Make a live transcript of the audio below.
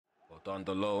Well done,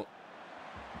 Delo.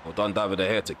 Well done, David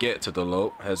here to get to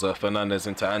Delo. Here's Fernandez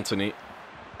into Anthony.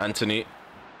 Anthony.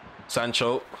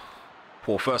 Sancho.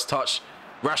 Poor first touch.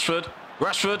 Rashford.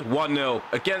 1-0.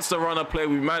 Against the runner play,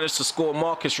 we managed to score.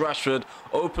 Marcus Rashford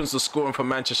opens the scoring for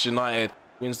Manchester United.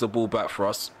 Wins the ball back for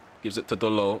us. Gives it to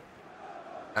Delo.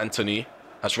 Anthony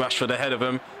has Rashford ahead of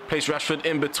him. Plays Rashford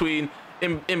in between.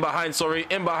 In behind.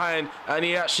 And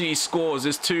he actually scores.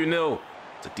 It's 2-0.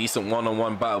 It's a decent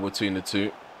one-on-one battle between the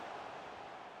two.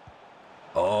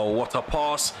 Oh, what a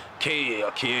pass.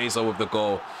 Chiesa with the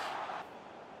goal.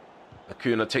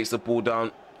 Acuna takes the ball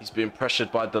down. He's being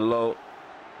pressured by Delo.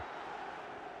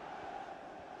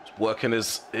 He's working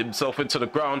himself into the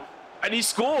ground. And he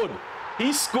scored.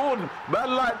 He scored.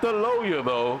 Man like Delo, you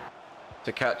know.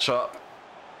 To catch up.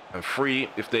 And free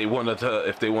if they want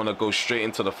to go straight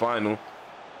into the final.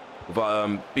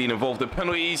 Without being involved in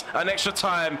penalties and extra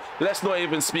time. Let's not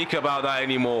even speak about that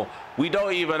anymore. We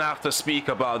don't even have to speak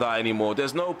about that anymore.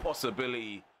 There's no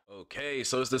possibility. Okay,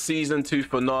 so it's the season 2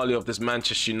 finale of this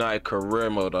Manchester United career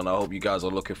mode, and I hope you guys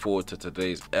are looking forward to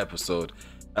today's episode.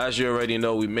 As you already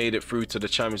know, we made it through to the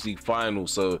Champions League final.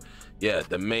 So yeah,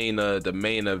 the main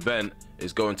event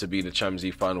is going to be the Champions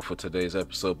League final for today's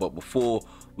episode. But before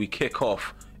we kick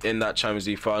off in that Champions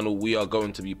League final, we are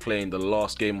going to be playing the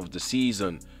last game of the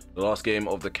season. The last game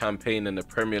of the campaign in the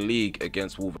Premier League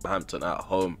against Wolverhampton at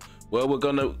home, where we're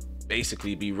going to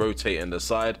basically be rotating the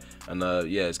side. And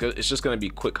yeah, it's just going to be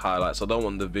quick highlights. I don't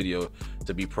want the video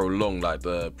to be prolonged like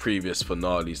the previous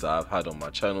finales that I've had on my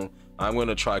channel. I'm going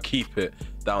to try to keep it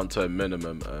down to a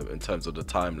minimum in terms of the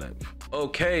time length.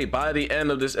 Okay, by the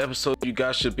end of this episode, you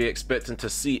guys should be expecting to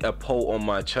see a poll on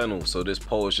my channel. So this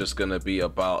poll is just going to be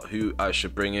about who I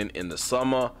should bring in the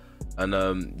summer. And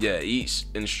yeah, each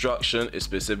instruction is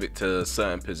specific to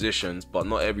certain positions, but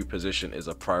not every position is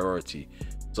a priority.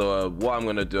 So what I'm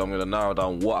going to do, I'm going to narrow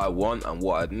down what I want and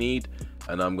what I need,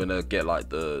 and I'm going to get like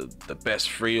the best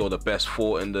 3 or the best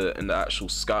 4 in the actual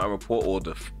scouting report, or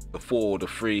the 4 or the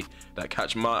 3 that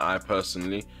catch my eye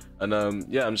personally. And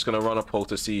yeah, I'm just going to run a poll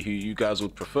to see who you guys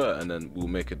would prefer, and then we'll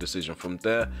make a decision from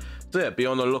there. So yeah, be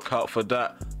on the lookout for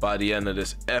that by the end of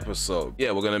this episode.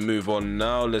 Yeah, we're going to move on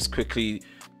now. Let's quickly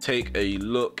take a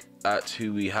look at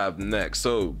who we have next.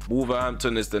 So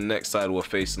Wolverhampton is the next side we're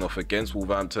facing off against.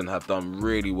 Wolverhampton have done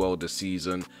really well this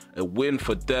season. A win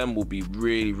for them will be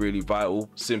really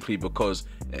vital, simply because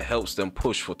it helps them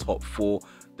push for top 4.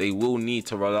 They will need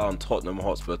to rely on Tottenham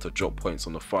Hotspur to drop points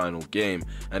on the final game,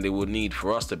 and they will need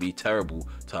for us to be terrible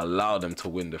to allow them to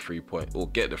win the 3 points or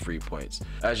get the 3 points.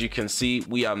 As you can see,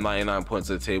 we have 99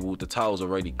 points at the table. The title's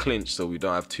already clinched, so we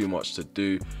don't have too much to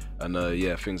do. And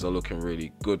yeah, things are looking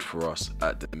really good for us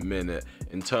at the minute.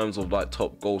 In terms of like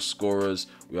top goal scorers,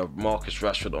 we have Marcus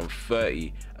Rashford on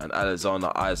 30 and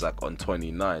Alexander Isak on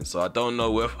 29. So I don't know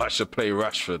whether I should play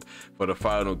Rashford for the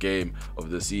final game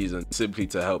of the season, simply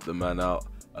to help the man out.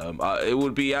 It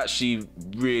would be actually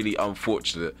really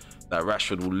unfortunate that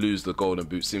Rashford will lose the golden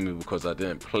boot simply because I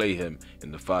didn't play him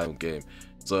in the final game.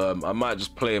 So I might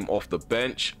just play him off the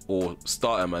bench or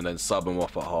start him and then sub him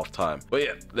off at half time. But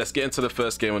yeah, let's get into the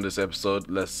first game of this episode.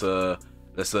 Let's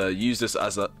use this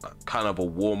as a kind of a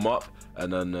warm-up,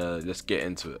 and then let's get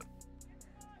into it.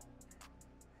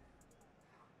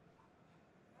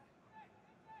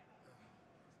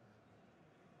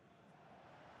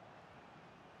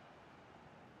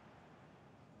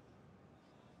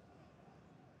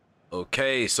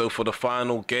 Okay, so for the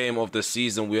final game of the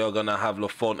season, we are going to have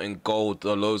Lafont in goal,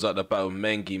 Delo's at the back with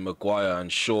Mengi, Maguire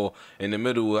and Shaw. In the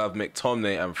middle, we'll have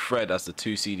McTominay and Fred as the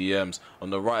 2 CDMs. On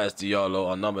the right is Diallo,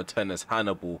 our number 10 is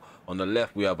Hannibal. On the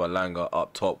left, we have Alanga.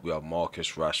 Up top, we have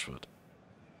Marcus Rashford.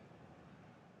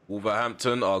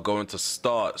 Wolverhampton are going to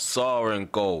start Sarr in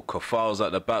goal. Kofal's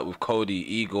at the back with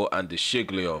Cody, Igor and De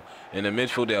Sciglio. In the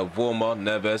midfield, they have Vormer,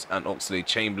 Neves and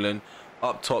Oxlade-Chamberlain.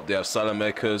 Up top, they have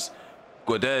Salamakers,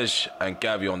 Guedes and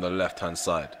Gavi on the left-hand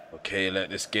side. Okay,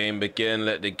 let this game begin.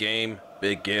 Let the game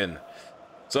begin.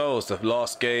 So it's the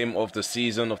last game of the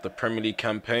season of the Premier League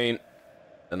campaign,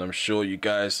 and I'm sure you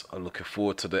guys are looking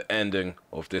forward to the ending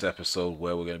of this episode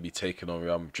where we're going to be taking on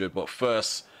Real Madrid. But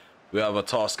first, we have a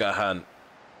task at hand.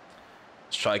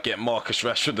 Let's try to get Marcus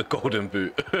Rashford the golden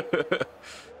boot.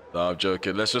 No, I'm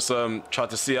joking. Let's just try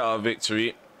to see out our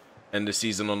victory, end the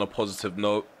season on a positive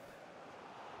note.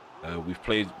 We've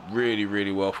played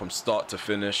really well from start to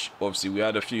finish. Obviously, we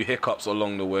had a few hiccups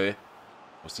along the way.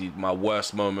 Obviously, my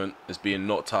worst moment is being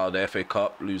knocked out of the FA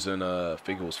Cup, losing, I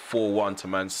think it was 4-1 to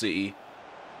Man City,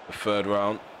 the 3rd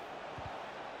round.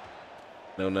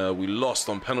 Then we lost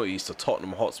on penalties to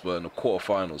Tottenham Hotspur in the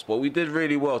quarterfinals. But we did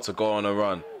really well to go on a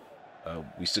run.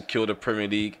 We secured the Premier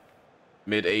League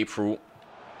mid-April.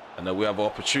 And then we have an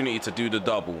opportunity to do the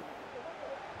double.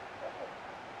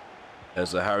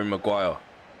 There's a Harry Maguire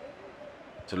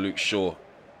to Luke Shaw.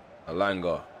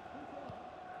 Alanga,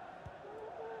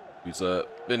 who's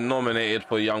been nominated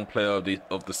for Young Player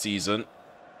of the Season.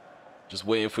 Just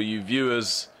waiting for you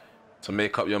viewers to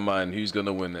make up your mind who's going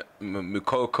to win it.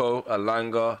 Mukoko,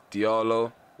 Alanga,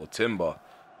 Diallo, or Timber.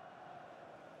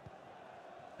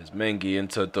 There's Mengi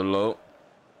into Delo.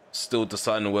 Still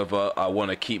deciding whether I want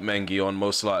to keep Mengi on.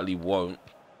 Most likely won't.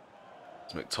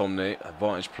 It's McTominay.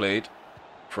 Advantage played.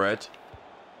 Fred.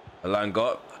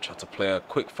 Alanga. I tried to play a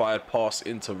quick fired pass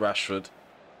into Rashford.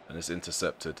 And it's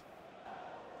intercepted.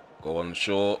 Go on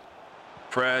short.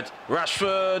 Fred.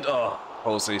 Rashford. Oh,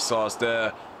 Jose Sar's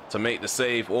there to make the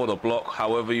save or the block.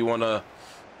 However you want to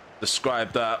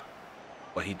describe that.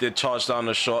 But he did charge down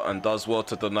the shot and does well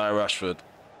to deny Rashford.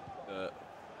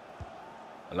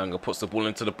 Alanga puts the ball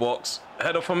into the box.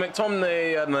 Header from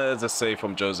McTominay, and there's a save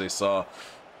from Jose Sarr.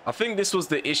 I think this was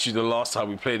the issue the last time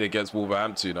we played against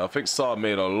Wolverhampton. I think Sarr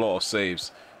made a lot of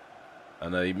saves,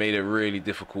 and he made it really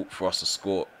difficult for us to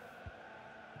score.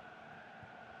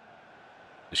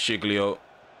 The Shiglio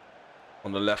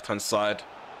on the left-hand side.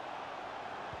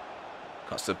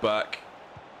 Cuts it back.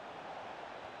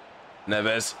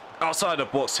 Neves outside the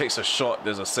box takes a shot.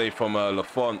 There's a save from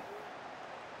Lafont.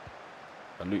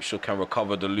 And Luke Shaw can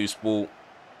recover the loose ball.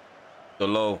 The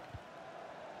low.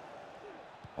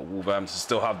 Wolverhampton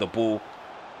still have the ball.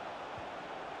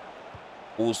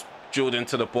 Ball's drilled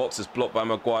into the box. It's blocked by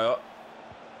Maguire.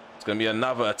 It's going to be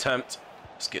another attempt.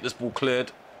 Let's get this ball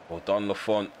cleared. Well done,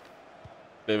 Lafont.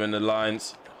 Clearing the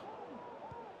lines.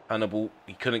 Hannibal.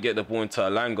 He couldn't get the ball into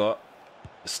Alanga.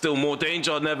 There's still more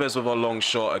danger. Neves with a long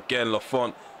shot. Again,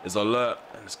 Lafont is alert.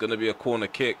 And it's going to be a corner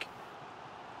kick.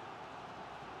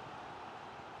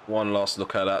 One last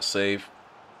look at that save.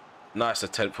 Nice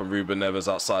attempt from Ruben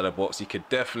Neves outside the box. He could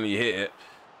definitely hit it.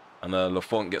 And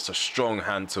Lafont gets a strong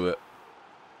hand to it.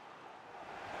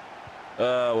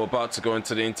 We're about to go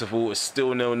into the interval. It's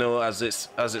still 0-0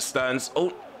 as it stands.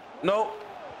 Oh, no.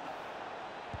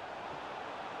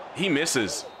 He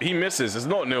misses. He misses. It's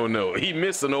not 0-0. He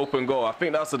missed an open goal. I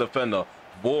think that's the defender.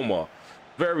 Vorma.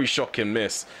 Very shocking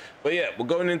miss. But yeah, we're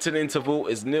going into the interval.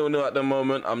 It's 0-0 at the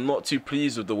moment. I'm not too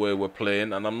pleased with the way we're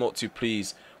playing, and I'm not too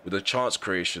pleased with the chance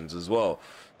creations as well.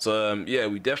 So yeah,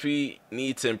 we definitely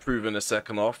need to improve in the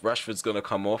second half. Rashford's going to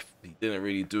come off. He didn't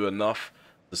really do enough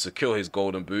to secure his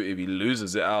golden boot. If he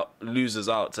loses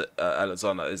out to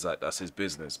Alexander, it's like that's his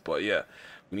business. But yeah,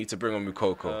 we need to bring on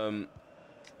Mukoko.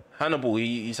 Hannibal,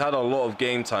 he's had a lot of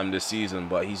game time this season,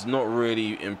 but he's not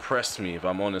really impressed me, if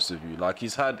I'm honest with you. Like,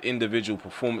 he's had individual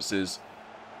performances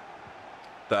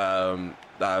that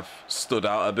have stood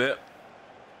out a bit,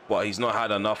 but he's not had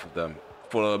enough of them.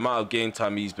 For the amount of game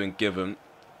time he's been given,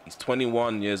 he's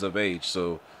 21 years of age,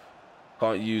 so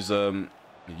can't use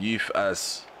youth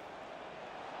as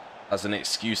an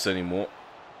excuse anymore.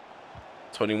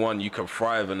 21, you can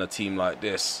thrive in a team like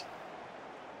this.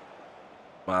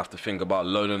 Might have to think about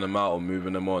loaning them out or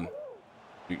moving them on.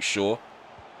 Luke Shaw.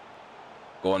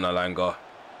 Go on, Alanga.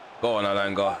 Go on,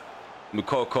 Alanga.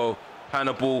 Mukoko.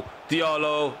 Hannibal.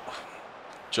 Diallo.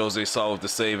 Jose Sarr with the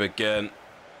save again.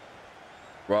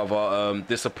 Rather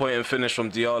disappointing finish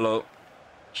from Diallo.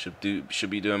 Should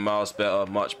be doing miles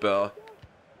better, much better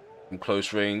from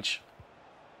close range.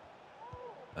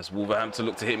 As Wolverhampton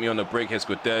look to hit me on the break, here's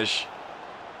Guedes.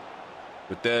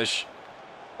 Guedes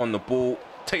on the ball.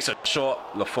 Takes a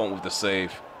shot. Lafont with the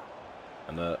save.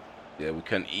 And yeah, we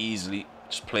can easily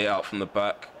just play it out from the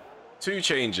back. Two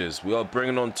changes. We are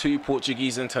bringing on two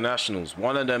Portuguese internationals.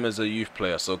 One of them is a youth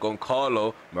player. So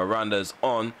Goncalo Miranda is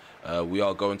on. We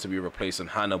are going to be replacing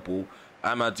Hannibal.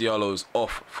 Amad Diallo is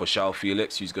off for João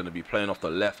Felix, who's going to be playing off the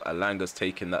left. Alanga's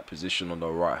taking that position on the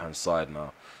right-hand side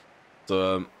now.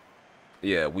 So,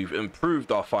 yeah, we've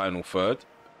improved our final third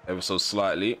ever so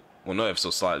slightly. Well, not ever so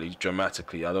slightly,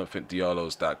 dramatically. I don't think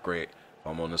Diallo's that great, if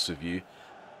I'm honest with you.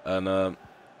 And,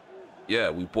 yeah,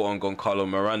 we brought on Goncalo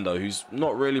Miranda, who's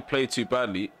not really played too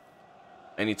badly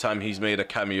anytime he's made a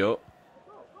cameo.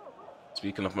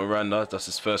 Speaking of Miranda, that's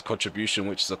his first contribution,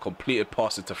 which is a completed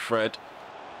pass into Fred.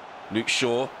 Luke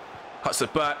Shaw cuts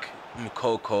it back.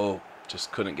 Mukoko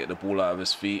just couldn't get the ball out of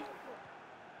his feet.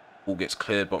 Ball gets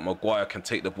cleared, but Maguire can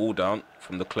take the ball down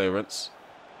from the clearance.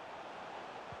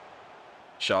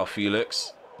 João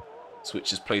Felix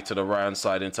switches play to the right hand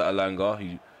side into Alanga,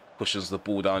 who pushes the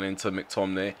ball down into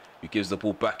McTominay, who gives the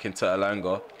ball back into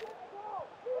Alanga,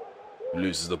 who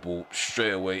loses the ball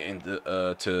straight away into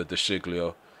to De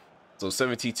Shiglio. So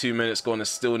 72 minutes gone, it's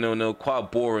still 0-0. Quite a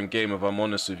boring game, if I'm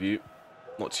honest with you.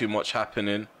 Not too much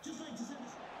happening.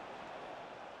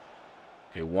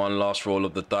 Okay, one last roll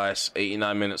of the dice.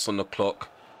 89 minutes on the clock.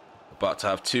 About to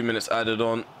have 2 minutes added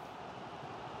on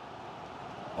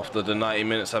after the 90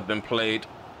 minutes have been played.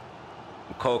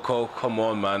 Mukoko, come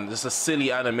on, man. This is a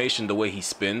silly animation the way he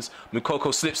spins.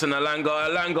 Mukoko slips in Alanga.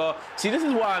 Alanga. See, this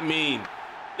is what I mean.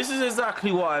 This is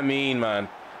exactly what I mean, man.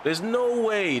 There's no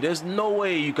way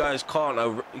you guys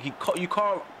can't, you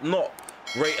can't not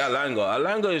rate Alanga.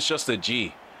 Alanga is just a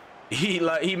G.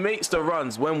 He makes the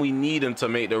runs when we need him to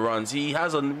make the runs. He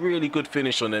has a really good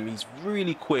finish on him. He's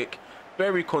really quick,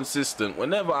 very consistent.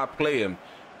 Whenever I play him,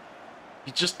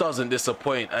 he just doesn't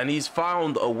disappoint, and he's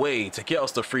found a way to get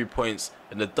us the 3 points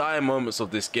in the dire moments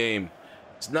of this game.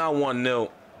 It's now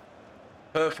 1-0.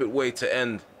 Perfect way to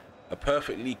end a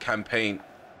perfect league campaign.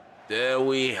 There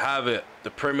we have it.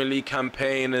 The Premier League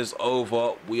campaign is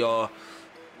over. We are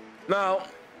now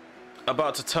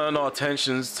about to turn our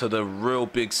attentions to the real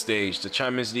big stage, the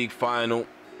Champions League final.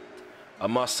 I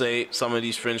must say, some of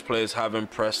these fringe players have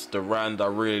impressed. Durand, I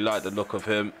really like the look of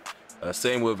him.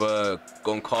 Same with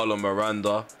Goncalo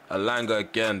Miranda. Alanga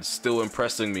again, still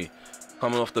impressing me.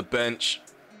 Coming off the bench.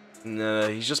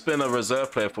 He's just been a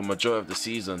reserve player for majority of the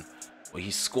season, but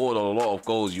he scored a lot of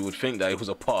goals. You would think that he was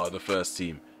a part of the first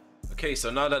team. Okay,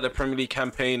 so now that the Premier League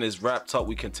campaign is wrapped up,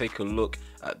 we can take a look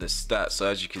at the stats. So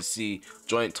as you can see,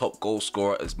 joint top goal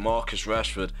scorer is Marcus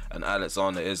Rashford and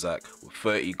Alexander Isak with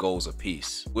 30 goals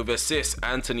apiece. With assists,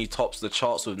 Anthony tops the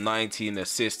charts with 19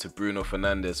 assists to Bruno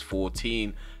Fernandes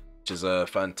 14, which is a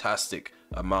fantastic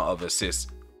amount of assists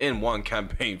in one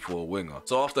campaign for a winger.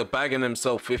 So after bagging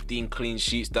himself 15 clean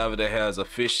sheets, David De Gea has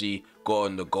officially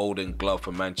gotten the golden glove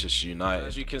for Manchester United.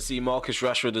 As you can see, Marcus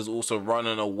Rashford is also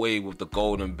running away with the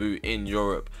golden boot in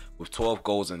Europe with 12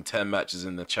 goals in 10 matches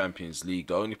in the Champions League.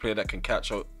 The only player that can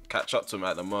catch up to him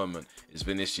at the moment is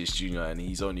Vinicius Jr., and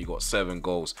he's only got 7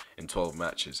 goals in 12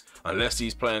 matches. Unless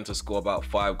he's planning to score about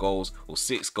 5 goals or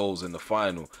 6 goals in the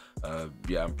final,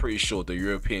 yeah, I'm pretty sure the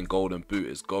European golden boot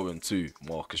is going to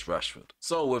Marcus Rashford.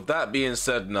 So with that being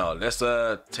said, now let's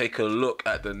take a look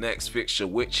at the next fixture,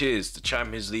 which is the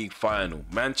Champions League final.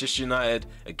 Manchester United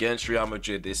against Real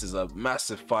Madrid. This is a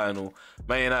massive final.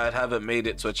 Man United haven't made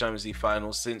it to a Champions League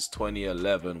final since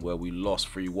 2011, where we lost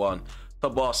 3-1 to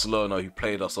Barcelona, who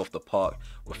played us off the park.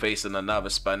 We're facing another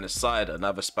Spanish side,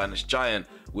 another Spanish giant,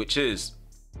 which is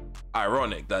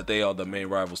ironic that they are the main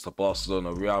rivals to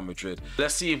Barcelona, Real Madrid.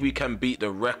 Let's see if we can beat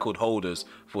the record holders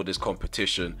for this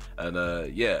competition,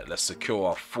 and yeah, let's secure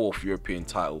our 4th European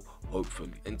title,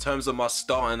 hopefully. In terms of my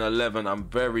starting 11, I'm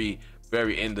very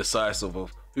indecisive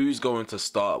of who's going to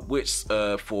start, which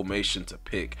formation to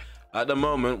pick. At the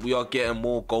moment, we are getting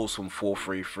more goals from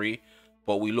 4-3-3,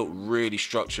 but we look really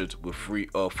structured with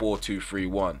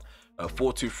 4-2-3-1.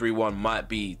 4-2-3-1 might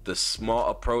be the smart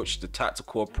approach, the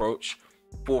tactical approach.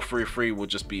 4-3-3 will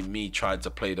just be me trying to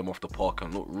play them off the park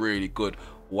and look really good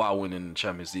while winning the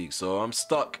Champions League. So I'm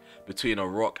stuck between a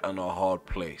rock and a hard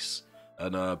place.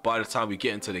 And by the time we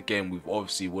get into the game, we've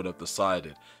obviously would have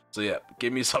decided. So yeah,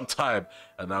 give me some time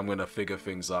and I'm going to figure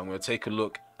things out. I'm going to take a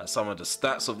look at some of the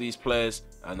stats of these players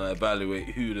and evaluate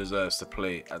who deserves to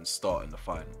play and start in the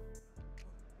final.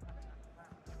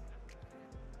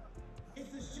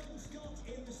 If there's John Scott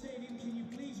in the stadium, can you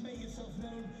please make yourself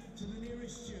known to the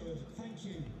nearest steward? Thank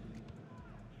you.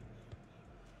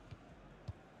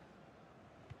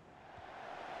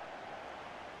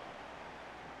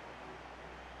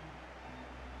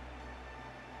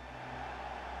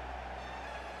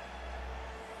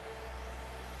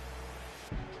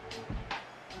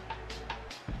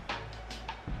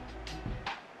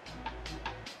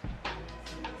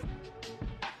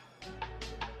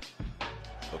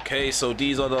 Okay, so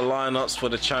these are the lineups for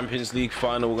the Champions League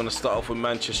final. We're going to start off with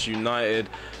Manchester United,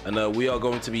 and we are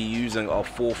going to be using our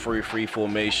 4-3-3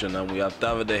 formation, and we have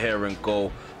David De Gea in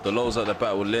goal. The lows at the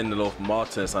back with Lindelof,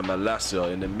 Martinez and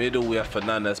Malacia. In the middle we have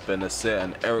Fernandes, Benacer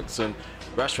and Eriksen.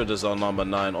 Rashford is our number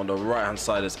 9. On the right hand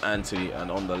side is Anthony, and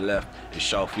on the left is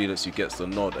João Felix, who gets the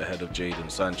nod ahead of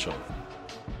Jadon Sancho.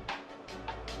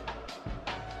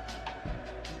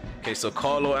 Okay, so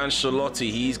Carlo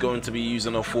Ancelotti, he's going to be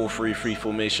using a 4-3-3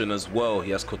 formation as well. He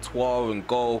has Courtois in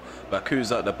goal,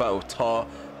 Baku's at the back with Tar,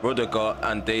 Rudiger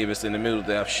and Davis. In the middle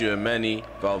they have Tchouaméni,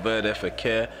 Valverde,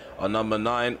 Fekir. Our number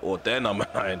 9, or their number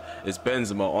 9, is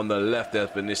Benzema. On the left they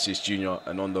have Vinicius Jr.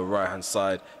 and on the right hand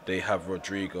side they have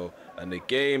Rodrigo. And the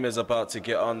game is about to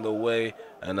get underway,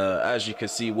 and as you can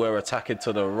see, we're attacking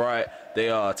to the right, they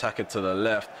are attacking to the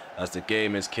left as the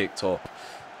game is kicked off.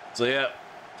 So yeah,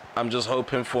 I'm just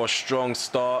hoping for a strong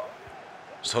start.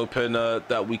 Just hoping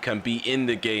that we can be in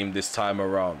the game this time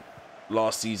around.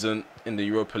 Last season in the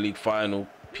Europa League final,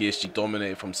 PSG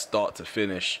dominated from start to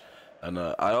finish. And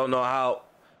I don't know how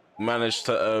managed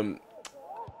to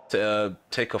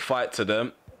take a fight to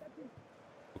them,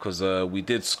 because we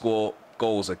did score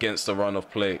goals against the run of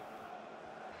play.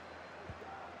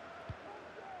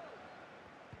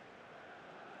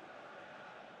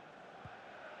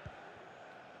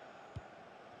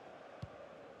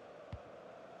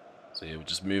 So yeah, we're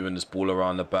just moving this ball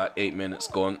around the back. 8 minutes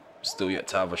gone. Still yet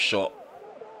to have a shot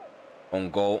on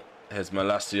goal. Here's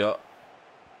Malacia.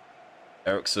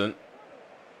 Ericsson.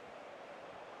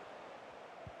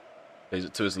 Plays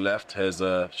it to his left. Here's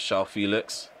Shao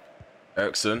Felix.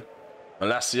 Ericsson.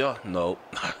 Malacia. No.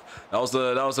 that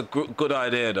was a good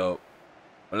idea though.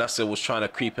 Malacia was trying to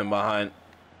creep in behind.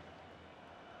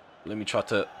 Let me try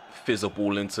to fizz a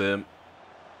ball into him.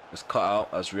 It's cut out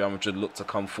as Real Madrid look to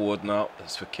come forward now.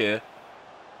 It's Fekir.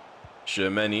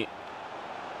 Shermani.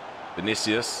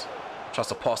 Vinicius. Tries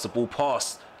to pass the ball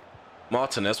past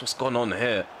Martinez. What's going on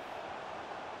here?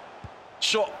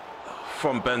 Shot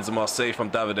from Benzema, save from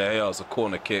David De Gea as a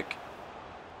corner kick.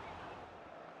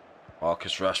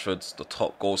 Marcus Rashford's the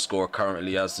top goal scorer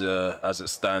currently as it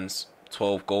stands.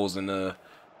 12 goals in the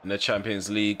Champions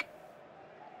League.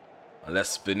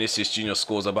 Unless Vinicius Jr.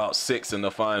 scores about 6 in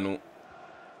the final,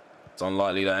 it's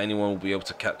unlikely that anyone will be able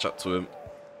to catch up to him.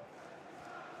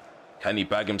 Can he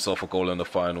bag himself a goal in the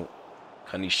final?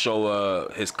 Can he show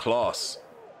his class?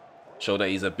 Show that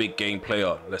he's a big game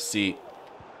player? Let's see.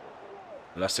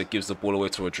 Malacia gives the ball away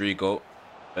to Rodrigo.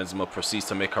 Benzema proceeds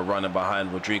to make a run in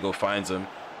behind. Rodrigo finds him.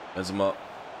 Benzema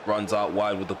runs out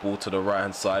wide with the ball to the right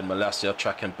hand side. Malacia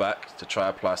tracking back to try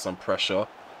apply some pressure.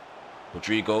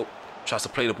 Rodrigo tries to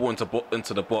play the ball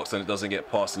into the box and it doesn't get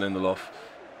past Lindelof.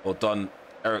 Well done,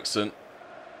 Ericsson.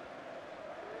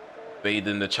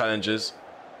 Evading the challenges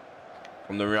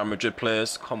from the Real Madrid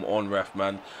players. Come on, ref,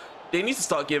 man. They need to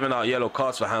start giving out yellow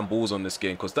cards for handballs on this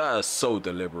game, because that is so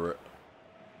deliberate.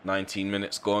 19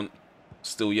 minutes gone.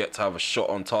 Still yet to have a shot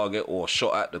on target or a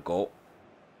shot at the goal.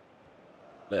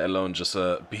 Let alone just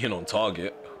being on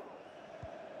target.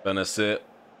 Benazir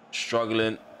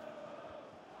struggling.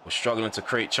 We're struggling to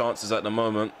create chances at the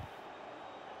moment.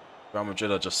 Real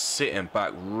Madrid are just sitting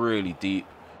back really deep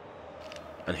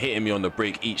and hitting me on the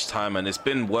break each time, and it's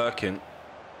been working.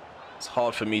 It's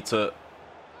hard for me to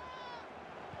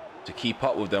keep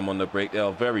up with them on the break. They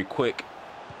are very quick.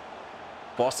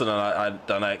 Faster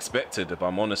than I expected, if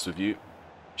I'm honest with you.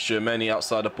 Shermani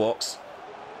outside the box.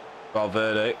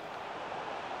 Valverde.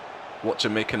 Watch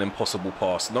him make an impossible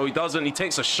pass. No, he doesn't. He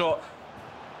takes a shot.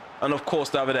 And of course,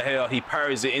 David De Gea, he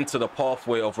parries it into the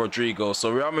pathway of Rodrigo. So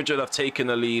Real Madrid have taken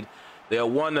the lead. They are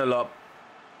 1-0 up.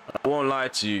 I won't lie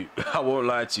to you. I won't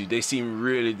lie to you. They seem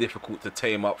really difficult to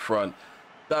tame up front.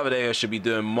 David De Gea should be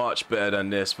doing much better than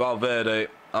this. Valverde,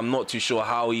 I'm not too sure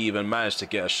how he even managed to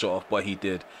get a shot off, but he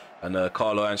did. And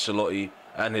Carlo Ancelotti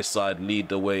and his side lead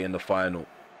the way in the final.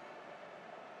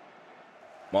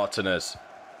 Martinez.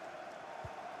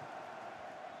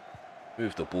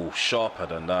 Move the ball sharper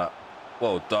than that.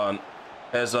 Well done.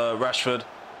 There's Rashford.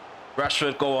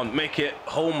 Rashford, go on, make it.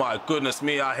 Oh my goodness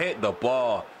me, I hit the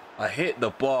bar. I hit the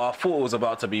bar. I thought it was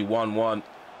about to be 1-1.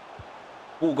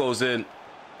 Ball goes in.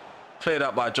 Played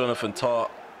out by Jonathan Tah.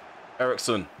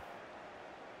 Ericsson.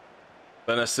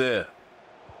 Benazir.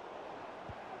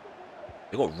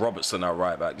 They got Robertson at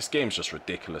right back. This game's just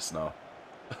ridiculous now.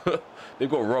 They've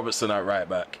got Robertson at right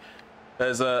back.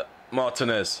 There's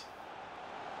Martinez.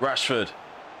 Rashford.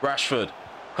 Rashford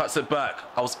cuts it back.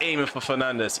 I was aiming for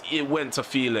Fernandes. It went to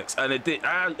Felix, and it did.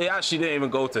 It actually didn't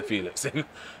even go to Felix. It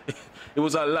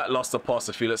was a lackluster pass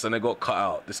to Felix, and it got cut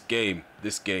out. This game.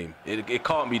 It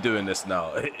can't be doing this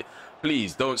now.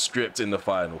 Please don't script in the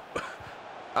final.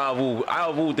 out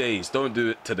of all days, don't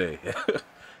do it today.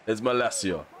 There's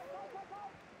Malacia.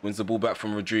 Wins the ball back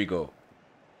from Rodrigo.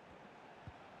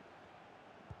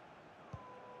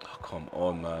 Oh, come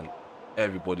on, man.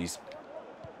 Everybody's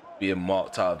being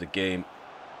marked out of the game.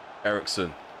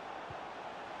 Ericsson.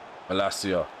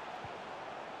 Malacia.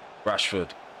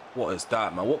 Rashford. What is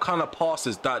that, man? What kind of pass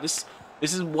is that? This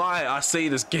is why I say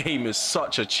this game is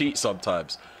such a cheat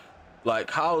sometimes. Like,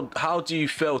 how do you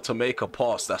fail to make a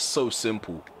pass that's so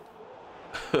simple?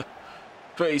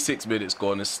 36 minutes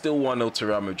gone. It's still 1-0 to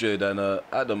Real Madrid, and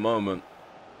at the moment,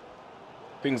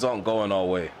 things aren't going our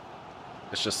way.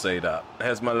 Let's just say that.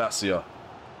 Here's Malacia.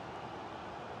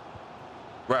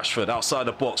 Rashford outside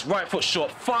the box. Right foot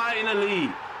shot. Finally!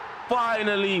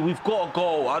 Finally, we've got a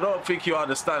goal. I don't think you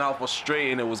understand how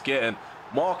frustrating it was getting.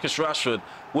 Marcus Rashford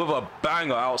with a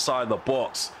banger outside the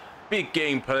box. Big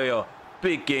game player.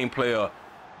 Big game player.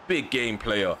 Big game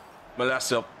player.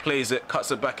 Malacia plays it,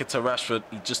 cuts it back into Rashford.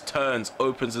 He just turns,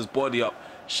 opens his body up,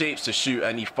 shapes to shoot,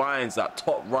 and he finds that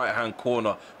top right-hand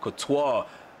corner. Courtois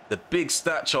The big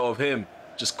stature of him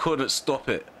just couldn't stop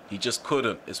it. He just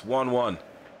couldn't. It's 1-1.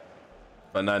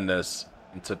 Fernandez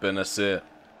into Benacer.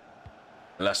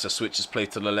 Malacia switches play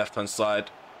to the left-hand side.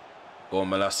 Go on,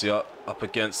 Malacia up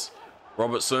against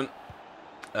Robertson.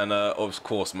 And of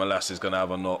course, Malacia is going to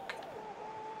have a knock.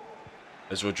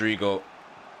 There's Rodrigo.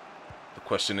 The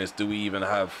question is, do we even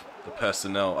have the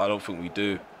personnel? I don't think we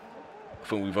do. I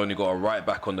think we've only got a right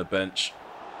back on the bench.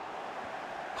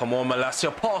 Come on,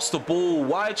 Malacia, pass the ball.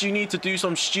 Why do you need to do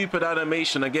some stupid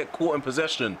animation and get caught in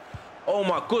possession? Oh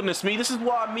my goodness me, this is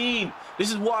what I mean. This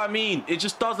is what I mean. It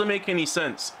just doesn't make any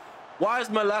sense. Why is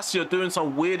Malacia doing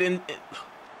some weird It's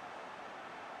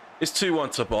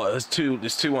 2-1 to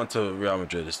it's 2-1 to Real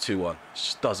Madrid. It's 2-1. It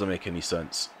just doesn't make any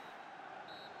sense.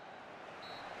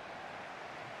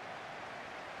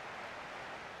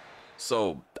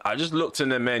 So I just looked in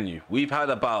the menu. We've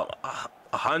had about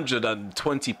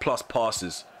 120 plus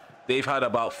passes. They've had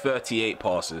about 38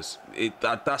 passes.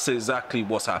 That's exactly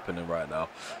what's happening right now.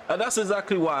 And that's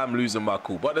exactly why I'm losing my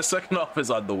cool. But the second half is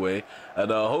underway.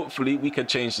 And hopefully we can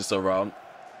change this around.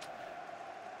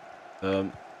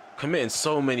 Committing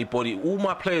so many body. All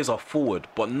my players are forward.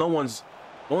 But no one's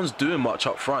doing much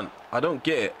up front. I don't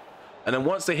get it. And then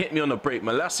once they hit me on the break,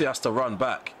 Malacia has to run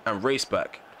back and race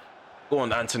back. Go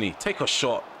on, Anthony. Take a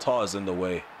shot. Tar's in the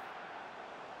way.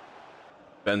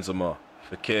 Benzema.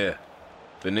 Fekir.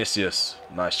 Vinicius.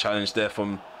 Nice challenge there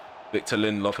from Victor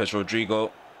Lindelof. Here's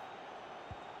Rodrigo.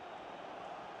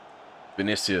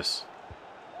 Vinicius.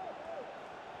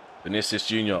 Vinicius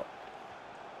Jr.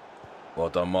 Well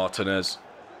done, Martinez.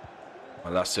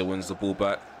 Malacia wins the ball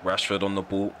back. Rashford on the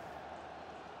ball.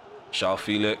 João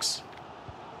Felix.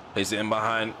 Plays it in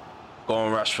behind. Go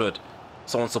on, Rashford.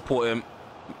 Someone support him.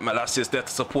 Malacia's there to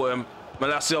support him.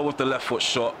 Malacia with the left foot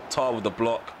shot. Tar with the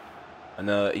block.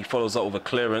 And he follows up with a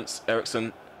clearance.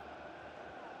 Eriksen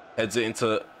heads it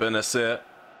into Benacer.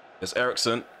 There's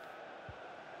Eriksen.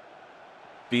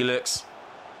 Felix.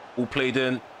 All played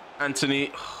in.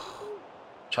 Anthony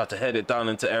tried to head it down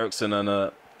into Eriksen,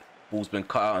 and ball's been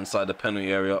cut out inside the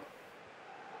penalty area.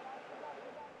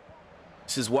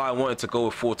 This is why I wanted to go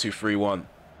with 4-2-3-1.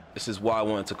 This is why I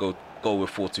wanted to go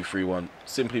with 4-2-3-1.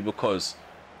 Simply because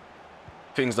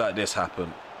things like this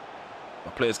happen.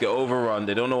 My players get overrun.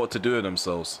 They don't know what to do with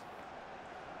themselves.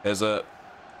 There's a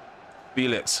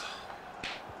Felix.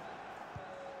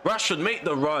 Rashford, make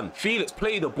the run. Felix,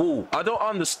 play the ball. I don't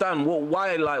understand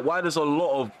why there's a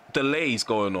lot of delays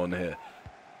going on here.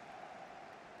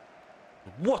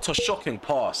 What a shocking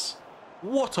pass.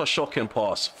 What a shocking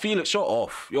pass. Felix, you're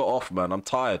off. You're off, man. I'm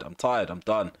tired. I'm tired. I'm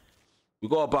done.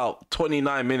 We've got about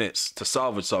 29 minutes to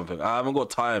salvage something. I haven't got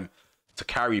time to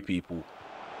carry people.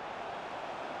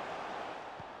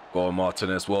 Go on,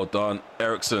 Martinez. Well done.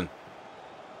 Eriksen.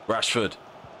 Rashford.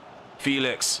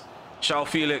 Felix. João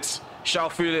Felix. João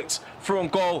Felix. Through on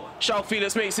goal. João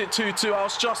Felix makes it 2-2. I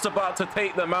was just about to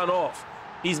take the man off.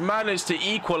 He's managed to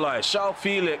equalise. João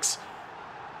Felix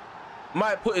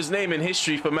might put his name in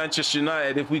history for Manchester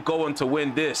United if we go on to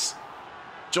win this.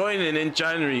 Joining in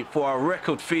January for a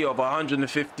record fee of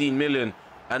 115 million.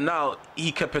 And now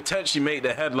he could potentially make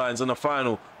the headlines in the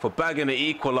final for bagging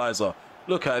the equaliser.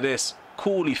 Look at this.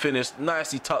 Coolly finished,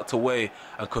 nicely tucked away.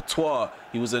 And Courtois,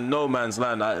 he was in no man's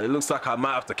land. It looks like I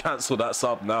might have to cancel that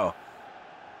sub now.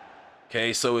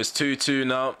 Okay, so it's 2-2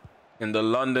 now in the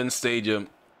London Stadium.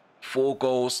 4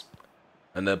 goals,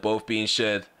 and they're both being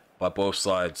shared by both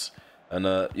sides. And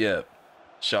yeah,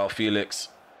 João Felix,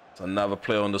 it's another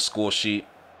player on the score sheet.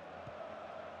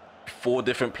 4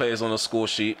 different players on the score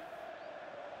sheet.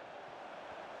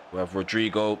 We have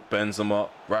Rodrigo, Benzema,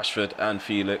 Rashford, and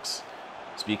Felix.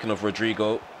 Speaking of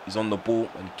Rodrigo, he's on the ball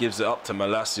and gives it up to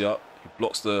Malacia. He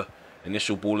blocks the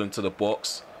initial ball into the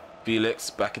box. Felix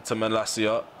back into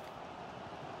Malacia.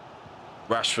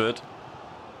 Rashford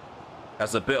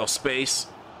has a bit of space,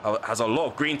 has a lot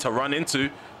of green to run into.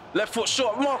 Left foot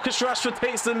shot. Marcus Rashford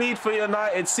takes the lead for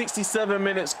United. 67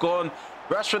 minutes gone.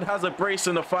 Rashford has a brace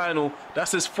in the final.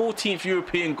 That's his 14th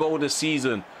European goal this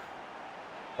season.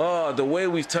 Oh, the way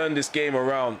we've turned this game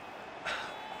around.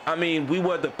 I mean, we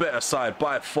were the better side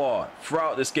by far.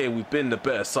 Throughout this game, we've been the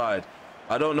better side.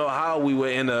 I don't know how we were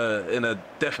in a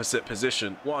deficit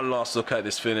position. One last look at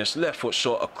this finish. Left foot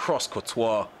shot across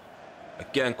Courtois.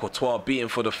 Again, Courtois beaten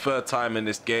for the 3rd time in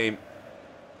this game.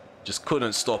 Just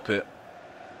couldn't stop it.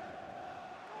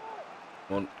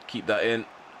 Well, keep that in.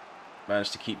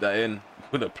 Managed to keep that in.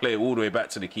 Gonna play it all the way back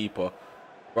to the keeper.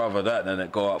 Rather that than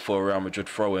it go out for a Real Madrid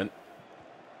throw-in.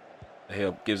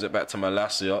 Here gives it back to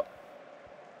Malacia.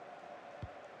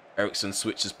 Eriksen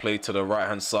switches play to the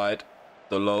right-hand side.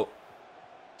 Dalot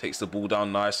takes the ball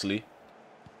down nicely.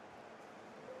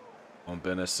 On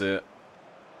Benessir.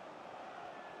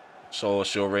 Show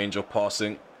us your range of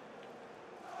passing.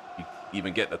 You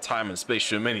even get the time and space.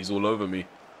 Tchouameni's all over me.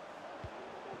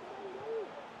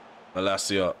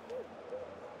 Malacia.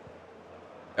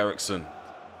 Ericsson.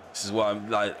 This is why I'm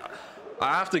like,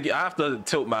 I have to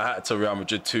tilt my hat to Real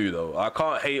Madrid too, though. I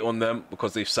can't hate on them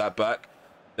because they've sat back.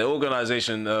 Their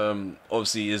organization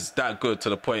obviously is that good to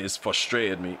the point it's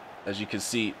frustrated me. As you can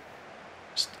see,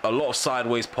 just a lot of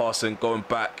sideways passing, going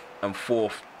back and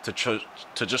forth to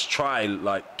just try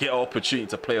like get an opportunity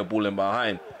to play a ball in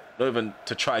behind, not even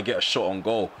to try and get a shot on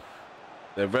goal.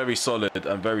 They're very solid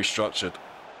and very structured.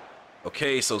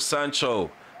 Okay, so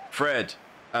Sancho, Fred,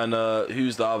 and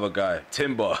who's the other guy?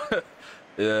 Timber.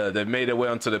 Yeah, they've made their way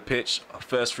onto the pitch. Our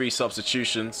first 3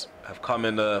 substitutions have come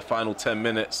in the final 10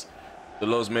 minutes.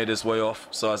 Delo's made his way off,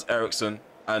 so has Ericsson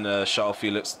and João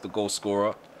Felix, the goal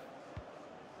scorer.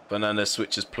 Fernandes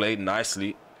switches played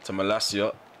nicely to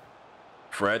Malacia.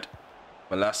 Fred,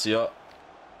 Malacia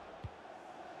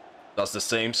does the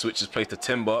same, switches play to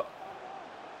Timber.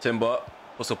 Timber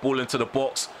puts the ball into the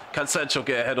box. Can Sancho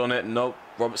get a head on it? Nope.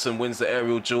 Robertson wins the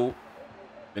aerial duel.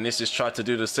 Vinicius tried to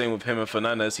do the same with him and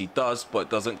Fernandes. He does, but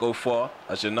doesn't go far,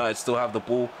 as United still have the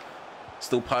ball.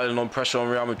 Still piling on pressure on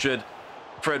Real Madrid.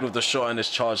 Fred with the shot and is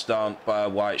charged down by a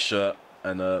white shirt.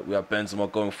 And we have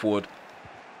Benzema going forward.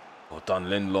 Well done,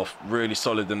 Lindelof. Really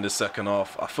solid in the second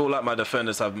half. I feel like my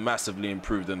defenders have massively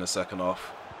improved in the second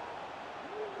half.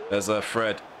 There's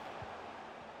Fred.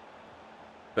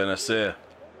 Benessir.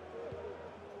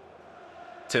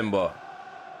 Timber.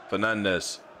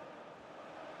 Fernandes.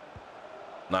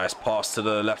 Nice pass to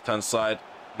the left-hand side.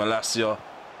 Malacia.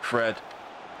 Fred.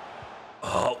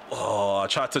 Oh, I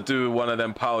tried to do one of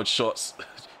them powered shots.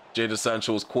 Jadon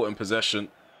Sancho was caught in possession.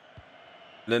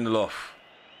 Lindelof.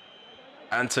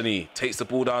 Anthony takes the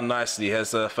ball down nicely.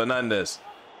 Here's Fernandes.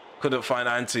 Couldn't find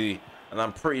Anthony. And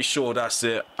I'm pretty sure that's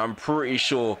it. I'm pretty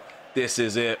sure this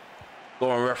is it. Go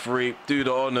on, referee. Do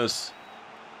the honors.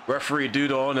 Referee, do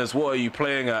the honors. What are you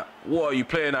playing at? What are you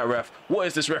playing at, ref? What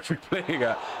is this referee playing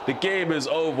at? The game is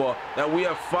over. Now we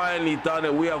have finally done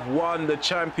it. We have won the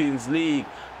Champions League.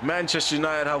 Manchester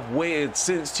United have waited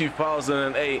since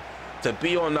 2008 to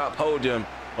be on that podium,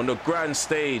 on the grand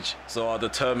stage. So our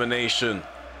determination,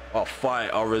 our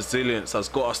fight, our resilience has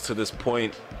got us to this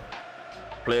point.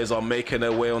 Players are making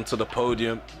their way onto the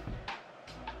podium.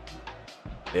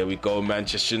 There we go,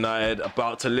 Manchester United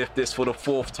about to lift this for the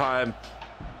 4th time.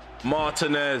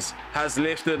 Martinez has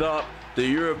lifted up the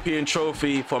European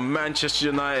trophy for Manchester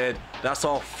United. That's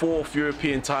our 4th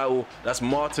European title. That's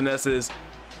Martinez's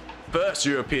 1st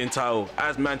European title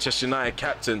as Manchester United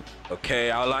captain. Okay,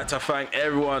 I'd like to thank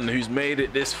everyone who's made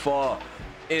it this far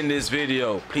in this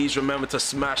video. Please remember to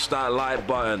smash that like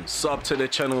button, sub to the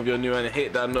channel if you're new, and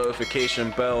hit that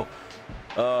notification bell.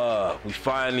 We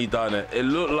finally done it. It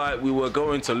looked like we were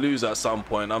going to lose at some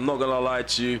point. I'm not gonna lie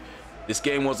to you. This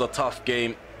game was a tough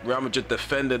game. Real Madrid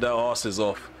defended their asses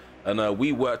off, and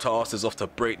we worked our asses off to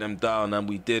break them down, and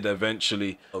we did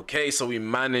eventually. Okay, so we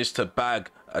managed to bag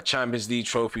a Champions League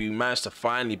trophy. We managed to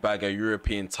finally bag a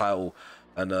European title,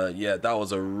 and yeah, that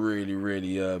was a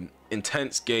really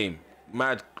intense game.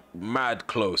 Mad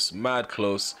close.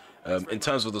 In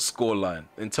terms of the scoreline,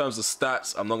 in terms of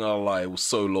stats, I'm not gonna lie, it was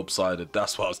so lopsided.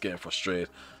 That's why I was getting frustrated.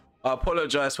 I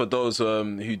apologize for those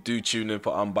who do tune in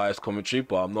for unbiased commentary,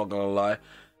 but I'm not gonna lie,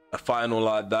 a final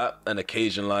like that, an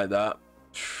occasion like that,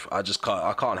 I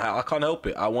can't help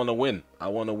it. I want to win.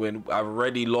 I've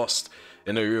already lost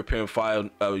in a European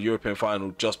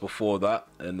final just before that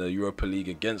in the Europa League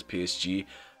against PSG.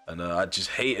 And I just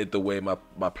hated the way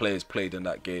my players played in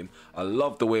that game. I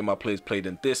loved the way my players played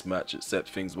in this match, except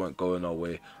things weren't going our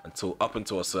way up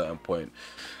until a certain point.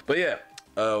 But yeah,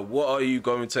 what are you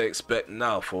going to expect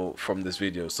now from this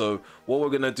video? So what we're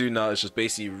going to do now is just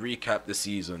basically recap the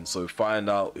season. So find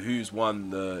out who's won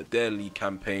their league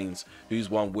campaigns, who's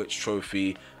won which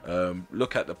trophy,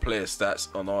 look at the player stats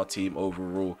on our team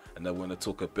overall, and then we're going to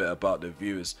talk a bit about the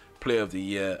viewers' Player of the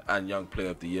Year and Young Player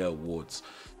of the Year awards.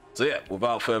 So yeah,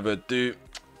 without further ado,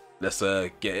 let's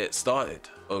get it started.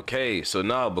 Okay, so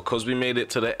now because we made it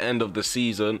to the end of the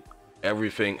season,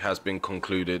 everything has been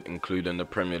concluded, including the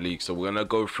Premier League. So we're gonna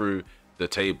go through the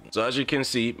table. So as you can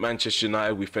see, Manchester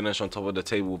United, we finished on top of the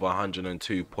table with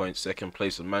 102 points. Second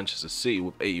place was Manchester City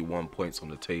with 81 points on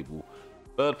the table.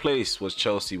 Third place was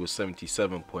Chelsea with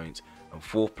 77 points, and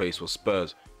 4th place was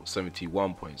Spurs with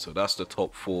 71 points. So that's the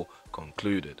top 4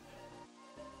 concluded.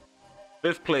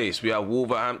 5th place, we have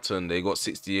Wolverhampton. They got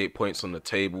 68 points on the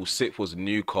table. 6th was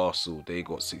Newcastle. They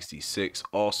got 66.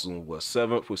 Arsenal were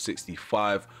 7th with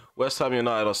 65. West Ham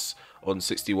United are on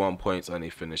 61 points and they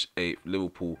finished 8th.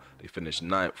 Liverpool, they finished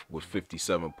 9th with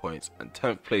 57 points. And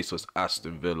 10th place was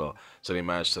Aston Villa. So they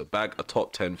managed to bag a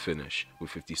top 10 finish with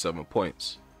 57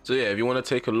 points. So yeah, if you want to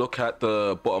take a look at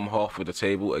the bottom half of the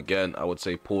table, again, I would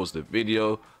say pause the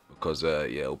video because yeah,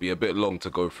 it'll be a bit long to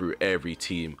go through every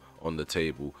team on the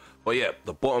table. But yeah,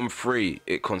 the bottom three,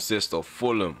 it consists of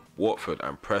Fulham, Watford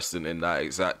and Preston in that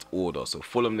exact order. So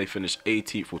Fulham, they finished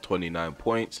 18th with 29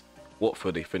 points.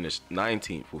 Watford, they finished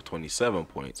 19th with 27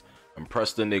 points. And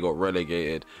Preston, they got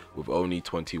relegated with only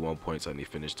 21 points and they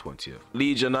finished 20th.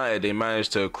 Leeds United, they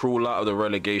managed to crawl out of the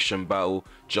relegation battle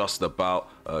just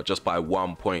by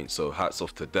 1 point. So hats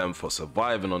off to them for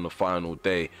surviving on the final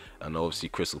day. And obviously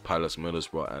Crystal Palace,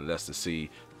 Middlesbrough and Leicester City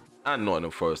and Nottingham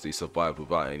Forest, they survived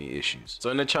without any issues. So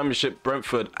in the Championship,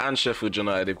 Brentford and Sheffield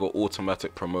United, they've got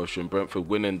automatic promotion. Brentford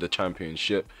winning the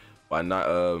Championship by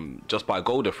just by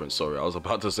goal difference. Sorry, I was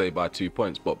about to say by 2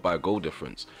 points, but by goal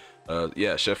difference.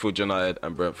 Yeah, Sheffield United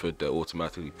and Brentford, they're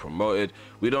automatically promoted.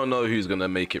 We don't know who's going to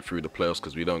make it through the playoffs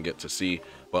because we don't get to see,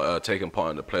 but taking part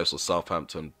in the playoffs were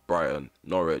Southampton, Brighton,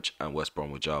 Norwich and West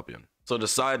Bromwich Albion. So the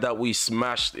side that we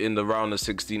smashed in the round of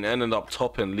 16 ended up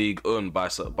topping Ligue 1 by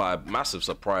a massive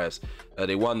surprise.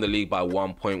 They won the league by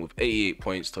 1 point with 88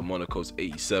 points to Monaco's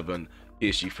 87.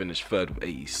 PSG finished third with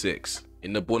 86.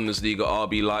 In the Bundesliga,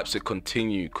 RB Leipzig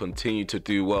continue to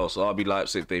do well. So RB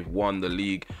Leipzig, they've won the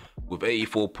league with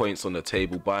 84 points on the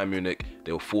table. Bayern Munich,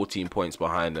 they were 14 points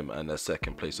behind them and their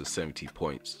second place was 70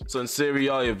 points. So in Serie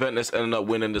A, Juventus ended up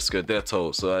winning the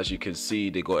Scudetto. So as you can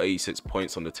see, they got 86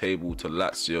 points on the table to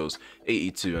Lazio's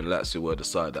 82 and Lazio were the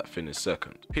side that finished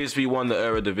second. PSV won the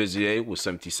Eredivisie with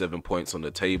 77 points on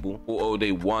the table. Although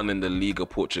they won in the Liga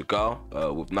Portugal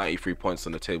with 93 points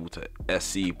on the table to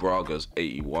SC Braga's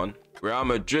 81. Real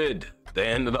Madrid, they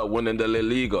ended up winning the La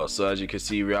Liga. So as you can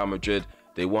see, Real Madrid,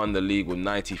 they won the league with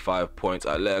 95 points.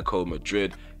 Atletico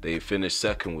Madrid, they finished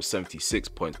second with 76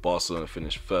 points. Barcelona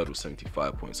finished third with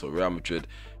 75 points. So Real Madrid,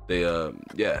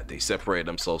 they separated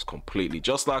themselves completely,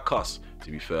 just like us,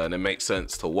 to be fair. And it makes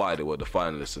sense to why they were the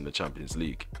finalists in the Champions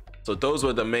League. So those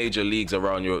were the major leagues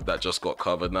around Europe that just got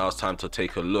covered. Now it's time to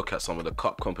take a look at some of the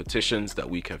cup competitions that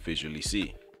we can visually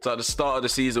see. So at the start of the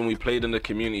season, we played in the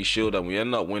Community Shield and we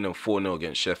ended up winning 4-0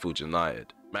 against Sheffield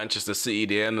United. Manchester City,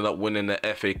 they ended up winning the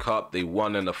FA Cup. They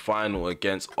won in the final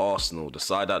against Arsenal. The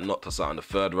side that knocked us out in the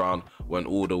third round went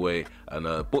all the way and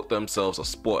booked themselves a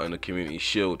spot in the Community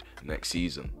Shield next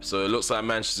season. So it looks like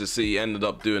Manchester City ended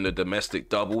up doing the domestic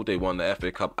double. They won the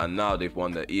FA Cup and now they've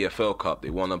won the EFL Cup. They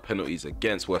won on penalties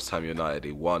against West Ham United.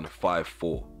 They won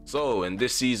 5-4. So in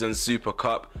this season's Super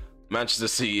Cup, Manchester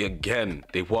City again,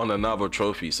 they won another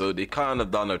trophy. So they kind of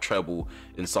done a treble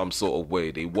in some sort of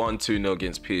way. They won 2-0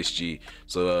 against PSG.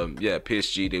 So yeah,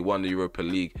 PSG, they won the Europa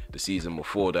League the season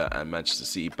before that, and Manchester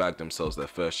City bagged themselves their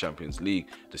first Champions League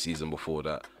the season before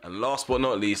that. And last but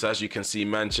not least, as you can see,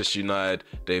 Manchester United,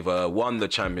 they've won the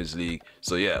Champions League.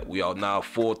 So yeah, we are now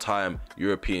 4-time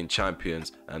European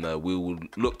champions, and we will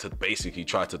look to basically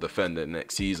try to defend it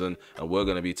next season, and we're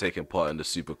going to be taking part in the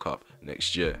Super Cup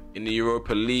next year. In the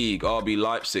Europa League, RB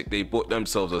Leipzig, they booked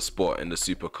themselves a spot in the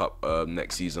Super Cup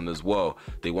next season as well.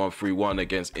 They won 3-1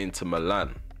 against Inter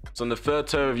Milan. So in the third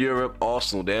tier of Europe,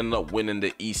 Arsenal, they ended up winning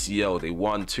the ECL. They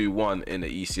won 2-1 in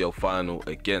the ECL final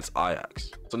against Ajax.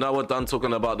 So now we're done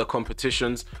talking about the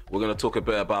competitions. We're going to talk a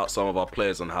bit about some of our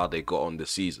players and how they got on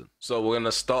this season. So we're going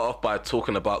to start off by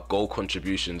talking about goal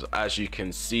contributions. As you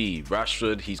can see,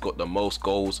 Rashford, he's got the most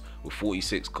goals with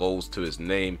 46 goals to his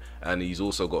name. And he's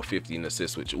also got 15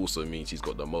 assists, which also means he's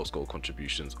got the most goal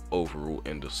contributions overall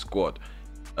in the squad.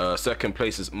 Second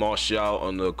place is Martial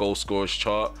on the goal scorers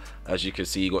chart. As you can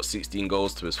see, he got 16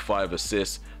 goals to his 5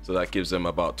 assists, so that gives him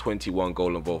about 21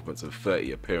 goal involvements and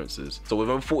 30 appearances. So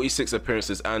within 46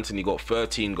 appearances, Anthony got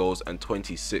 13 goals and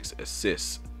 26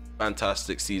 assists.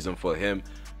 Fantastic season for him.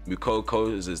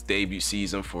 Mukoko is his debut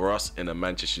season for us in a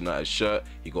Manchester United shirt.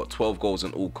 He got 12 goals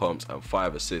in all comps and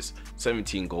 5 assists,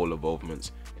 17 goal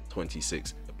involvements in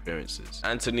 26 appearances.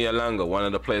 Anthony Elanga, one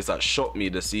of the players that shocked me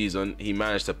this season, he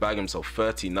managed to bag himself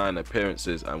 39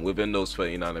 appearances, and within those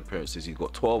 39 appearances, he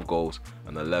got 12 goals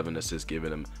and 11 assists,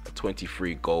 giving him a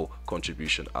 23 goal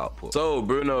contribution output. So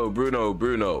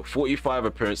Bruno, 45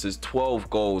 appearances, 12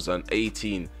 goals and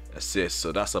 18 assists.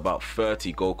 So that's about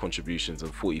 30 goal contributions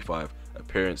and 45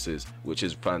 appearances, which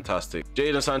is fantastic.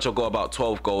 Jadon Sancho got about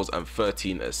 12 goals and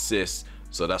 13 assists.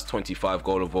 So that's 25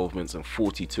 goal involvements and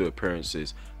 42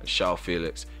 appearances. And João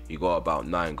Felix, he got about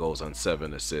 9 goals and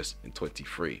 7 assists in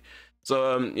 23.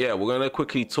 So yeah, we're going to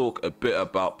quickly talk a bit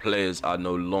about players I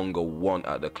no longer want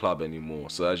at the club anymore.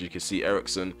 So as you can see,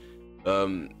 Eriksen,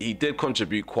 he did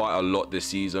contribute quite a lot this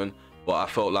season, but I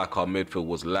felt like our midfield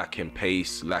was lacking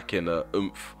pace, lacking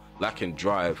oomph, lacking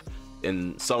drive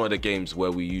in some of the games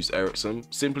where we use Eriksen,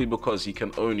 simply because he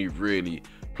can only really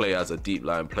play as a deep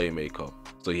line playmaker.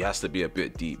 So he has to be a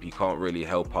bit deep. He can't really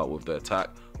help out with the attack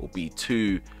or be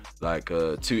too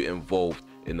involved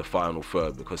in the final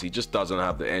third, because he just doesn't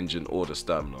have the engine or the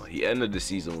stamina. He ended the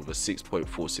season with a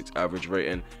 6.46 average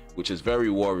rating, which is very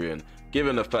worrying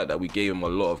given the fact that we gave him a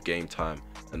lot of game time,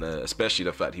 and especially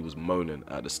the fact he was moaning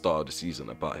at the start of the season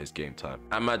about his game time.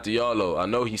 Amad Diallo, I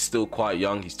know he's still quite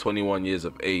young, he's 21 years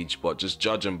of age, but just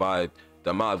judging by the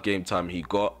amount of game time he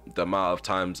got, the amount of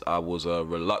times I was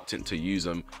reluctant to use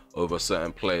him over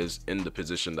certain players in the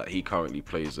position that he currently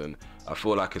plays in, I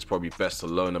feel like it's probably best to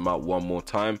loan him out one more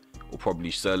time, or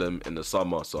probably sell him in the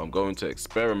summer. So I'm going to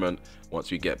experiment once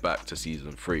we get back to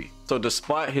season 3. So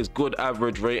despite his good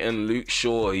average rating, Luke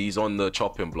Shaw, he's on the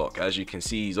chopping block. As you can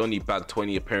see, he's only bagged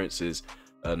 20 appearances,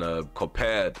 and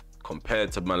compared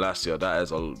to Malacia,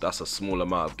 that's a small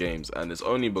amount of games, and it's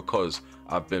only because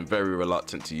I've been very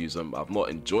reluctant to use him. I've not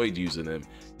enjoyed using him.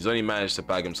 He's only managed to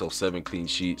bag himself 7 clean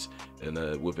sheets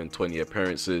within 20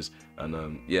 appearances,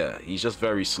 and yeah, he's just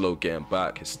very slow getting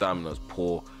back. His stamina's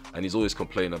poor, and he's always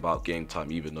complaining about game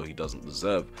time, even though he doesn't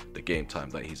deserve the game time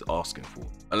that he's asking for.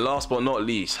 And last but not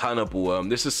least, Hannibal.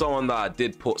 This is someone that I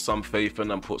did put some faith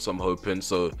in and put some hope in,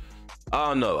 so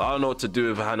I don't know what to do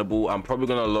with Hannibal. I'm probably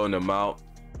gonna loan him out.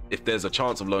 If there's a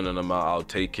chance of loaning him out, I'll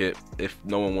take it. If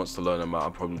no one wants to loan him out,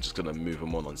 I'm probably just gonna move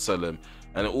him on and sell him.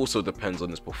 And it also depends on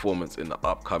his performance in the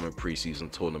upcoming preseason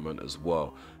tournament as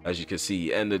well. As you can see,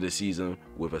 he ended the season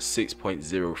with a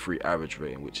 6.03 average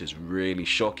rating, which is really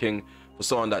shocking for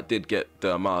someone that did get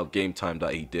the amount of game time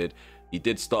that he did. He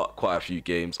did start quite a few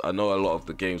games. I know a lot of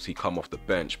the games he come off the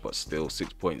bench, but still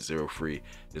 6.03,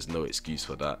 there's no excuse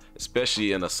for that,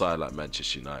 especially in a side like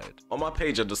Manchester United. On my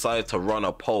page, I decided to run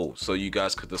a poll so you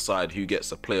guys could decide who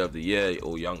gets the Player of the Year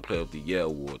or Young Player of the Year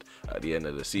award at the end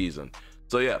of the season.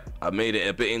 So yeah, I made it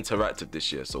a bit interactive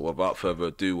this year, so without further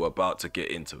ado, we're about to get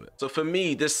into it. So for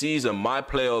me, this season, my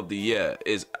Player of the Year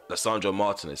is Lisandro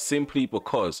Martinez, simply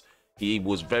because he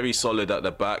was very solid at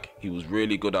the back. He was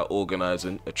really good at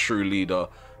organising, a true leader,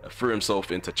 threw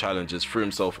himself into challenges, threw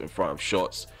himself in front of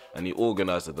shots, and he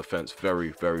organised the defence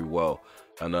very, very well.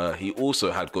 And he also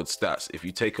had good stats. If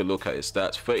you take a look at his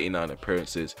stats, 39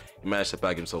 appearances, he managed to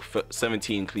bag himself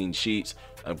 17 clean sheets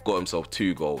and got himself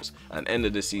 2 goals, and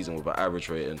ended the season with an average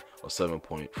rating of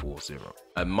 7.40.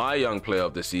 And my young player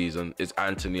of the season is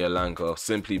Anthony Elanga,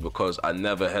 simply because I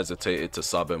never hesitated to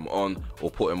sub him on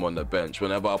or put him on the bench.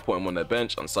 Whenever I put him on the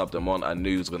bench and subbed him on, I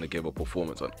knew he was going to give a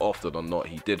performance, and often or not,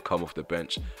 he did come off the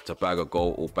bench to bag a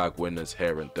goal or bag winners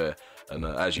here and there. And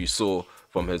as you saw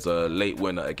from his late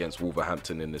winner against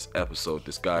Wolverhampton in this episode,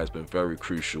 this guy has been very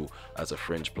crucial as a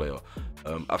fringe player.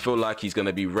 I feel like he's going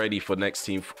to be ready for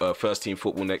first team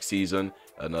football next season,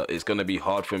 and it's going to be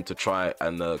hard for him to try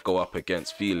and go up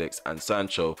against Felix and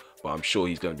Sancho, but I'm sure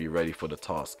he's going to be ready for the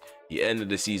task. He ended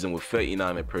the season with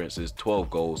 39 appearances, 12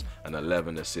 goals and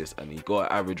 11 assists, and he got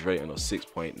an average rating of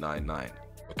 6.99.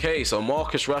 Okay, so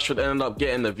Marcus Rashford ended up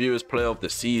getting the Viewers Player of the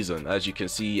Season. As you can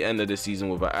see, he ended the season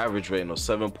with an average rating of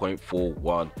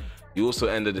 7.41. He also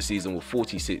ended the season with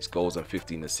 46 goals and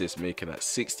 15 assists, making that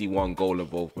 61 goal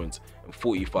involvements and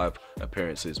 45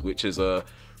 appearances, which is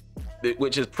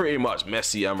pretty much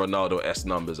Messi and Ronaldo-esque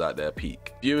numbers at their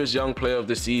peak. Viewers Young Player of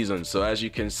the Season. So as you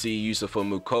can see, Youssoufa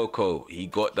Moukoko, he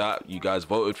got that. You guys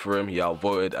voted for him. He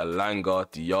outvoted Elanga,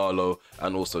 Diallo,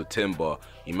 and also Timber.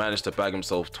 He managed to bag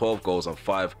himself 12 goals and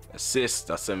 5 assists.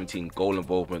 That's 17 goal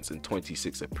involvements in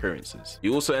 26 appearances. He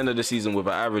also ended the season with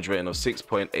an average rating of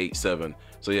 6.87.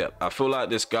 So yeah, I feel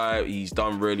like this guy, he's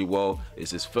done really well.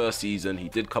 It's his first season. He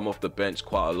did come off the bench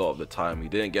quite a lot of the time. He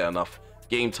didn't get enough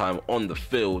game time on the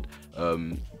field,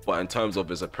 but in terms of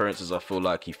his appearances, I feel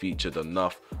like he featured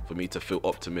enough for me to feel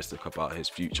optimistic about his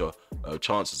future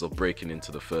chances of breaking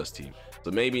into the first team. So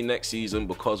maybe next season,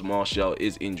 because Martial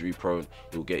is injury prone,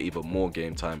 he'll get even more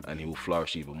game time and he will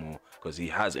flourish even more, because he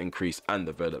has increased and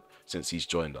developed since he's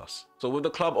joined us. So with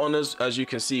the club honours, as you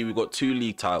can see, we've got 2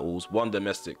 league titles, 1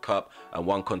 domestic cup and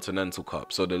 1 continental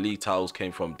cup. So the league titles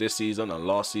came from this season and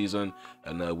last season,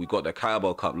 and we got the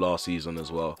Carabao Cup last season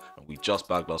as well, and we just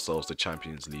bagged ourselves the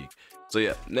Champions League. So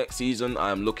yeah, next season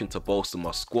I am looking to bolster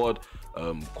my squad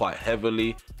quite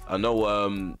heavily. I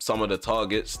know some of the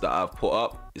targets that I've put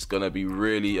up, it's going to be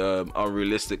really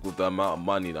unrealistic with the amount of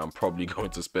money that I'm probably going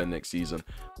to spend next season,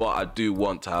 but I do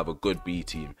want to have a good B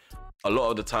team. A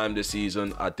lot of the time this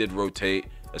season I did rotate,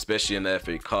 especially in the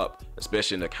FA Cup,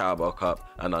 especially in the Carabao Cup,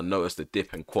 and I noticed a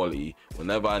dip in quality.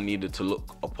 Whenever I needed to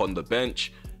look upon the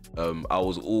bench, I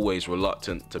was always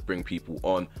reluctant to bring people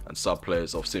on and sub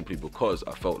players off, simply because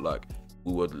I felt like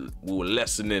we were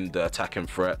lessening the attacking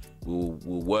threat, we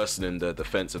were worsening the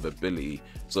defensive ability.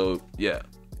 So yeah,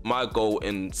 my goal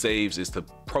in saves is to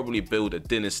probably build a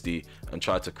dynasty and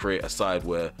try to create a side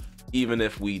where even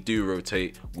if we do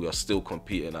rotate, we are still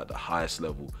competing at the highest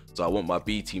level. So I want my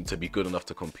B team to be good enough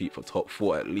to compete for top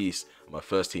 4 at least, my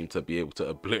first team to be able to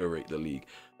obliterate the league.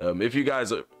 If you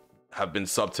guys have been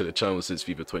subbed to the channel since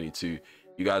FIFA 22,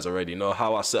 you guys already know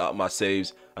how I set up my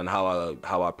saves and how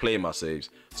I play my saves.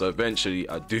 So eventually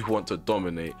I do want to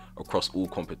dominate across all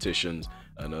competitions,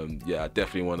 and yeah, I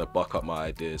definitely want to buck up my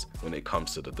ideas when it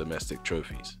comes to the domestic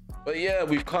trophies. But yeah,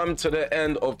 we've come to the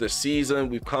end of the season,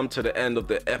 we've come to the end of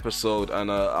the episode,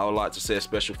 and I would like to say a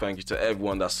special thank you to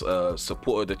everyone that's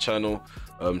supported the channel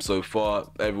so far,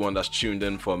 everyone that's tuned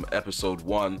in from episode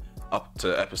 1 up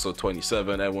to episode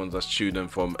 27, everyone that's tuned in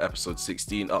from episode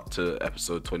 16 up to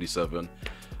episode 27.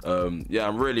 Yeah,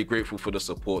 I'm really grateful for the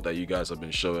support that you guys have been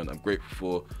showing. I'm grateful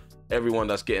for everyone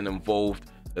that's getting involved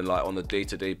and like on a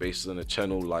day-to-day basis on the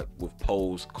channel, like with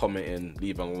polls, commenting,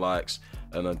 leaving likes,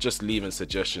 and just leaving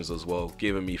suggestions as well,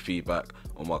 giving me feedback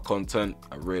on my content.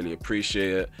 I really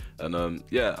appreciate it. And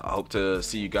yeah, I hope to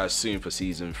see you guys soon for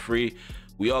season 3.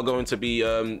 We are going to be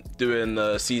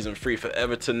doing season 3 for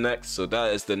Everton next, so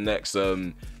that is the next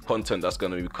content that's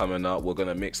going to be coming out. We're going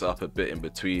to mix it up a bit in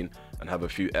between and have a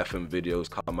few FM videos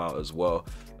come out as well.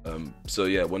 So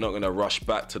yeah, we're not going to rush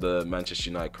back to the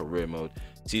Manchester United career mode.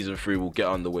 Season 3 will get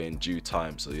underway in due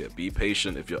time, so yeah, be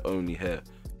patient if you're only here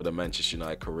for the Manchester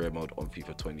United career mode on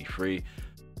FIFA 23.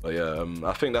 But yeah,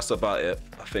 I think that's about it.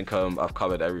 I think I've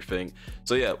covered everything.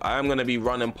 So yeah, I am going to be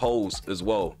running polls as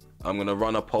well. I'm going to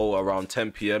run a poll around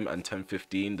 10 PM and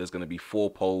 10:15. There's going to be 4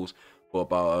 polls for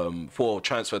about 4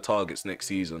 transfer targets next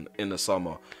season in the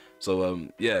summer. So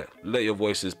yeah, let your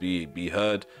voices be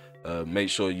heard. Make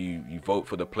sure you vote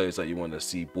for the players that you want to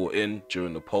see brought in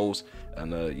during the polls,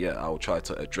 and yeah, I'll try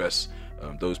to address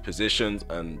those positions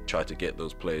and try to get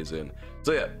those players in.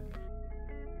 So yeah,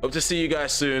 hope to see you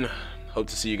guys soon.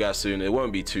 It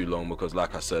won't be too long because,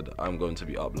 like I said, I'm going to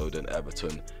be uploading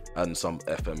Everton and some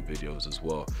FM videos as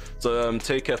well. So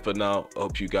take care for now. I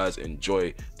hope you guys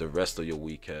enjoy the rest of your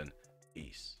weekend.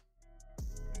 Peace.